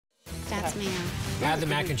That's me. Add the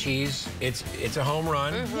mac and cheese. It's a home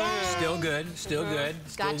run. Still good. Still good.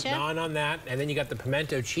 Still Gotcha. gnawing on that. And then you got the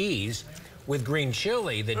pimento cheese with green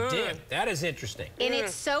chili, the dip. That is interesting. And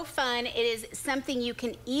it's so fun. It is something you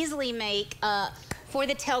can easily make for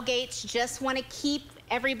the tailgates. Just want to keep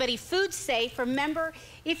everybody food safe. Remember,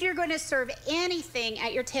 if you're going to serve anything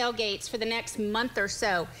at your tailgates for the next month or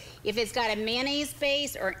so, if it's got a mayonnaise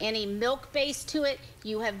base or any milk base to it,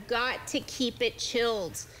 you have got to keep it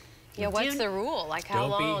chilled. Yeah, what's the rule? Like how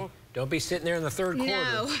long? Don't be sitting there in the third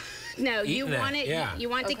quarter. No, you want it. Yeah. You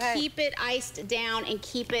want to keep it iced down and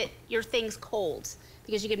keep your things cold,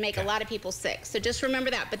 because you could make a lot of people sick. So just remember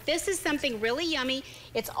that. But this is something really yummy.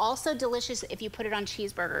 It's also delicious if you put it on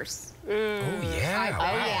cheeseburgers. Oh yeah.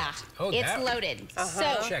 Oh yeah. Oh, it's loaded.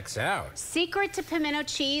 So checks out. Secret to pimento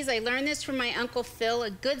cheese. I learned this from my Uncle Phil, a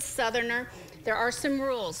good Southerner. There are some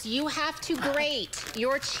rules. You have to grate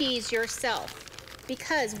your cheese yourself.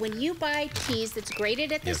 Because when you buy cheese that's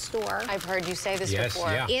grated at the store, I've heard you say this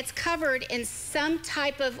before. Yeah. it's covered in some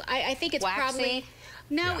type of, I think it's waxy? Probably,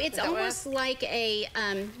 no, it's almost like a,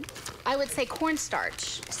 I would say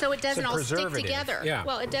cornstarch. So it doesn't all stick together. Yeah.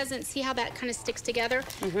 Well, it doesn't, see how that kind of sticks together?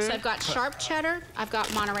 So I've got sharp cheddar, I've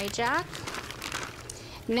got Monterey Jack.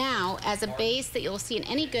 Now, as a base that you'll see in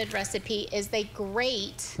any good recipe is they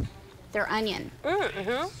grate their onion.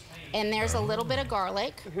 And there's a little bit of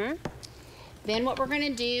garlic. Then what we're going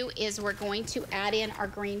to do is we're going to add in our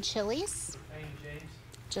green chilies,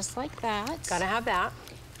 just like that. Gotta have that.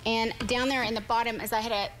 And down there in the bottom is I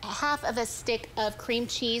had a half of a stick of cream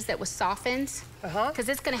cheese that was softened, because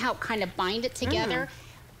it's going to help kind of bind it together.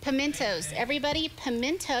 Pimentos, everybody,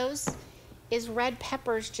 pimentos is red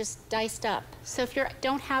peppers just diced up. So if you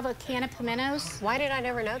don't have a can of pimentos, Why did I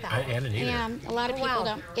never know that? I didn't either. yeah, a lot of people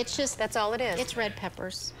don't. It's just That's all it is. It's red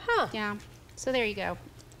peppers. Huh. Yeah. So there you go.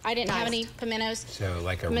 I didn't have any pimentos. So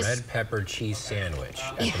like a red pepper cheese sandwich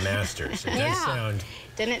at the Masters. It does sound,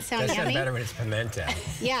 Didn't it sound yummy? better when it's pimento.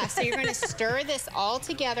 Yeah, so you're going to stir this all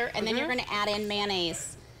together, and then you're going to add in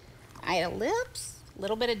mayonnaise. I had a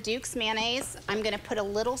little bit of Duke's mayonnaise. I'm going to put a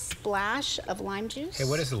little splash of lime juice. Hey,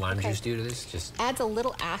 what does the lime juice do to this? Just adds a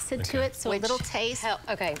little acid to it, so a little taste.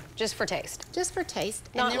 Okay, just for taste. Just for taste.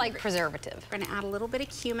 Not like preservative. We're going to add a little bit of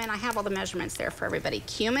cumin. I have all the measurements there for everybody.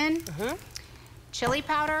 Cumin, chili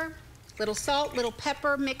powder, little salt, little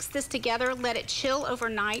pepper. Mix this together. Let it chill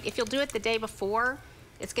overnight. If you'll do it the day before,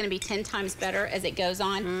 it's going to be 10 times better as it goes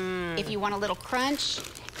on. If you want a little crunch,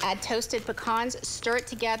 add toasted pecans, stir it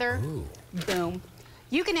together. Boom.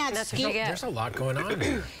 You can add there's a lot going on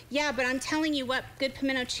there. Yeah, but I'm telling you what, good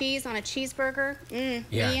pimento cheese on a cheeseburger.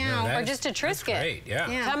 Or just a Triscuit. Great,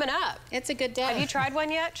 yeah. Coming up. It's a good day. Have you tried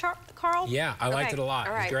one yet, Carl? Yeah, I liked it a lot.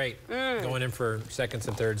 All It was right. great. Going in for seconds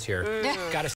and thirds here. Got to